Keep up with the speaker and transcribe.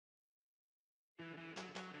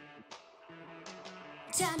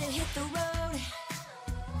Time to hit the road.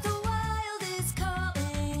 The wild is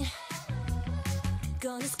calling.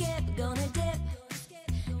 Gonna skip, gonna dip,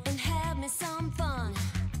 and have me some fun.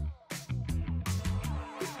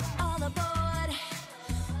 All aboard.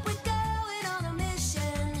 We're going on a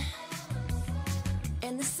mission.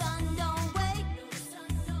 And the sun don't wait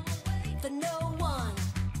for no one.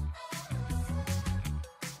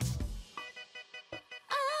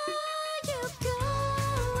 Are you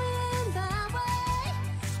going my way?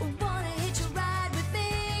 Wanna hitch a ride with me?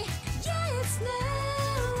 Yeah, it's now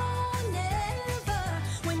or never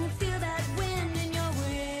when you feel that wind in your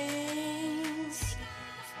wings.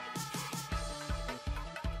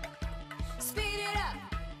 Speed it up.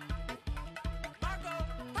 Marco,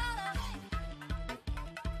 Paula.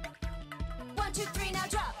 1, 2, 3, now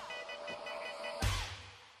drop.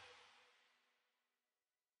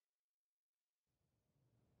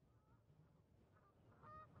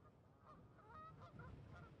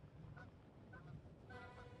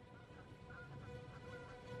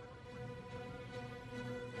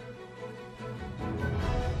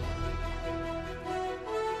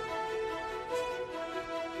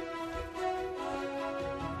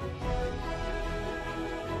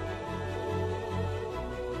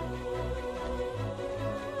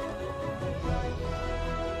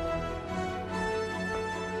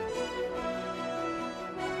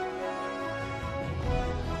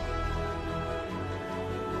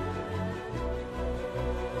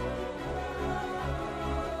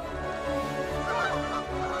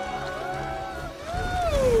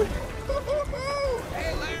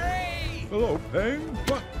 Hey, Larry! Hello, Peng.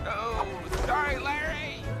 What? Oh, sorry,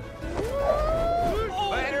 Larry!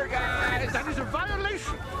 Later, guys! That is a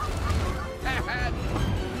violation.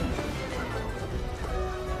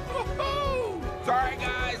 Sorry,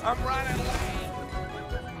 guys, I'm running late.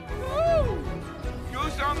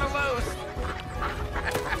 Goose on the loose.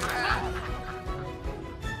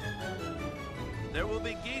 There will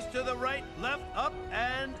be geese to the right, left, up,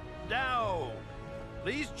 and down.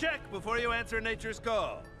 Please check before you answer nature's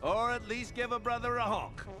call, or at least give a brother a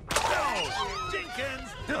honk. No! Jenkins!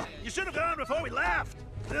 Ugh, you should have gone before we left!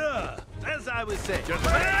 Ugh, as I was saying...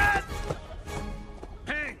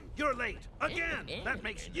 Peng, you're late. Again! That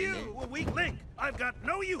makes you a weak link. I've got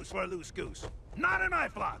no use for a loose goose. Not in my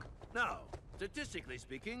flock. Now, statistically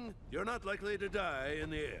speaking, you're not likely to die in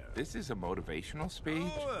the air. This is a motivational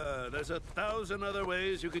speech? Oh, there's 1,000 other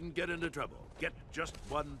ways you can get into trouble. Get just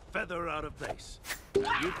one feather out of place.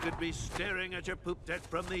 You could be staring at your poop deck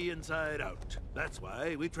from the inside out. That's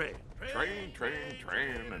why we train. Train,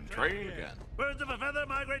 and train again. Birds of a feather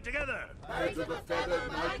migrate together. Birds of a feather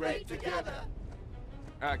migrate together.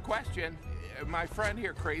 Question. My friend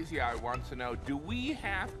here, Crazy Eye, wants to know, do we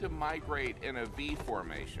have to migrate in a V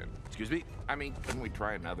formation? Excuse me? I mean, can we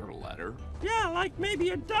try another letter? Yeah, like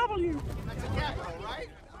maybe a W. That's a capital, right?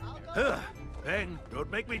 Peng,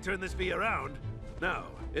 don't make me turn this V around. Now,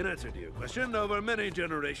 in answer to your question, over many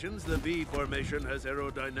generations, the V formation has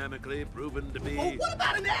aerodynamically proven to be... Oh, what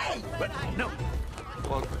about an A? But no,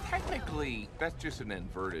 Well, technically, that's just an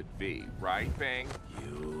inverted V, right, Bang?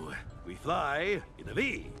 we fly in a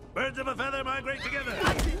V. Birds of a feather migrate together.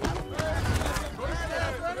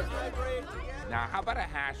 Now, how about a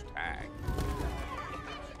hashtag?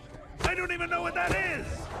 I don't even know what that is.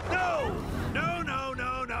 No, no, no,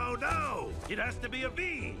 no, no, no. It has to be a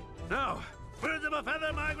V. No, birds of a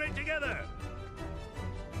feather migrate together.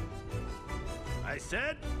 I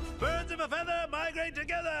said, birds of a feather migrate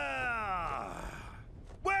together.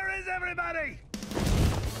 Where is everybody?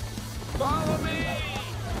 Follow me!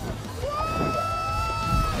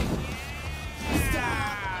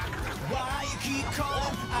 Why you keep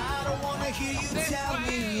calling? I don't wanna hear you tell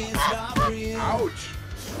me it's not real. Ouch!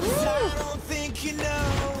 I don't think you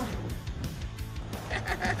know.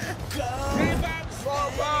 Go. Keep up,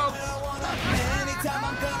 Slowpoke! Anytime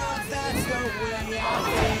I'm gone, that's the way I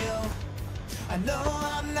feel. I know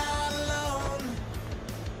I'm not alone.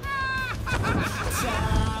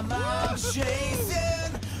 Time I'm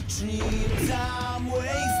chasing, dreams I'm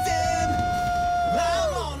wasting.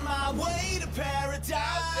 I'm on my way to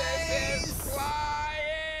paradise. This is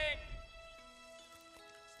flying!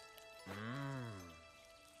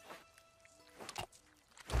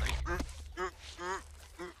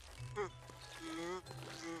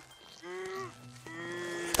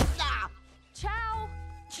 Ciao.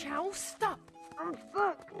 Chow, stop.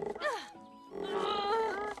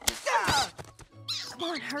 Come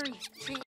on, hurry.